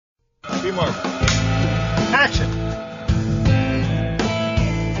Teamwork. Action.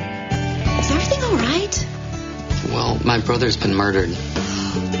 Is everything all right? Well, my brother's been murdered.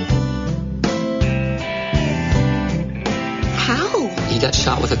 How? He got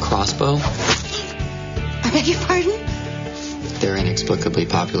shot with a crossbow. I beg your pardon? They're inexplicably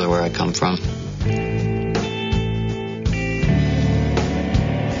popular where I come from.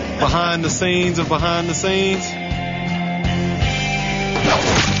 Behind the scenes of behind the scenes.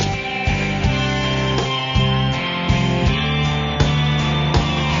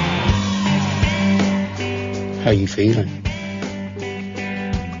 How you feeling?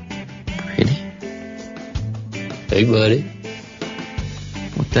 Pretty? Hey, buddy.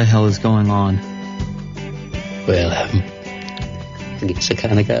 What the hell is going on? Well, I guess I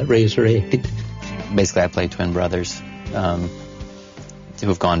kind of got resurrected. Basically, I play twin brothers who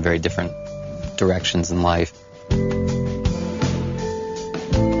have gone very different directions in life.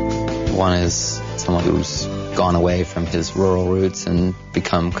 One is someone who's gone away from his rural roots and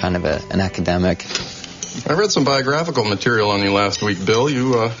become kind of an academic. I read some biographical material on you last week, Bill.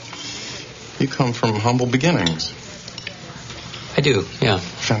 You come from humble beginnings. I do, yeah.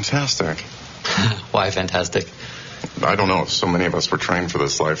 Fantastic. Why fantastic? I don't know if so many of us were trained for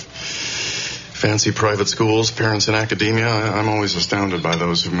this life. Fancy private schools, parents in academia. I'm always astounded by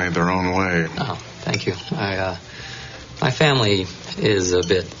those who've made their own way. Oh, thank you. My family is a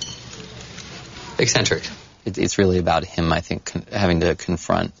bit eccentric. It's really about him, I think, having to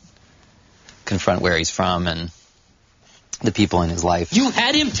confront where he's from and the people in his life. You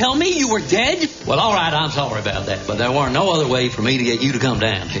had him tell me you were dead? Well, all right, I'm sorry about that, but there weren't no other way for me to get you to come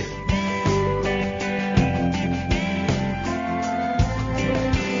down here.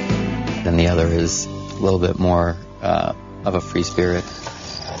 And the other is a little bit more of a free spirit.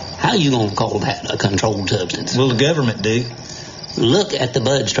 How you gonna call that a controlled substance? Will the government do? Look at the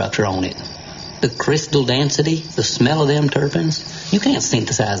bud structure on it. The crystal density, the smell of them terpenes. You can't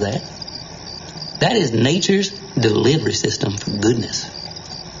synthesize that. That is nature's delivery system for goodness,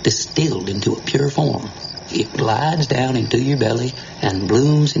 distilled into a pure form. It glides down into your belly and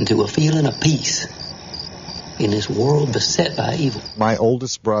blooms into a feeling of peace in this world beset by evil. My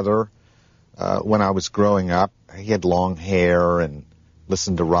oldest brother, when I was growing up, he had long hair and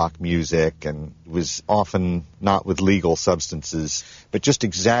listened to rock music and was often not with legal substances, but just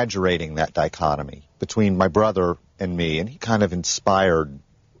exaggerating that dichotomy between my brother and me. And he kind of inspired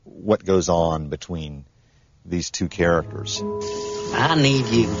what goes on between these two characters. I need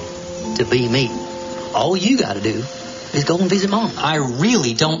you to be me. All you got to do is go and visit Mom. I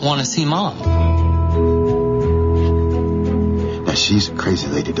really don't want to see Mom. Now, she's a crazy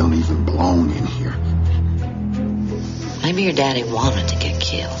lady, don't even belong in here. Maybe your daddy wanted to get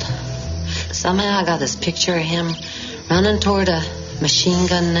killed. Somehow I got this picture of him running toward a machine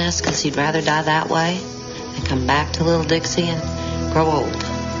gun nest because he'd rather die that way than come back to Little Dixie and grow old.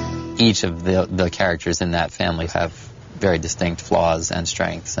 Each of the characters in that family have very distinct flaws and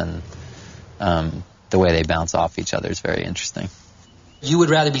strengths, and the way they bounce off each other is very interesting. You would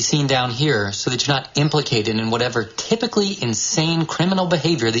rather be seen down here so that you're not implicated in whatever typically insane criminal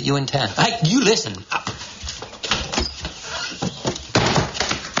behavior that you intend. Hey, you listen.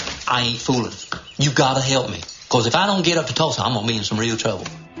 I ain't fooling. You gotta help me. Because if I don't get up to Tulsa, I'm gonna be in some real trouble.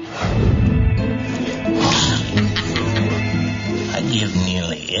 I give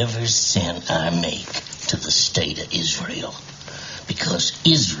nearly every cent I make to the state of Israel. Because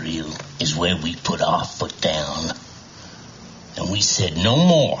Israel is where we put our foot down. And we said no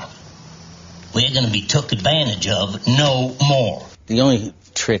more. We're going to be took advantage of no more. The only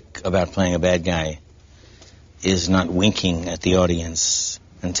trick about playing a bad guy is not winking at the audience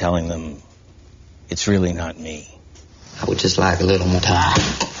and telling them it's really not me. I would just like a little more time.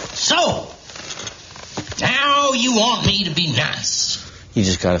 So, now you want me to be nice. You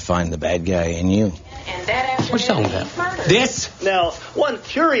just got to find the bad guy in you. What you talking about? This? Now, one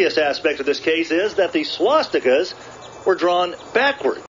curious aspect of this case is that the swastikas were drawn backward.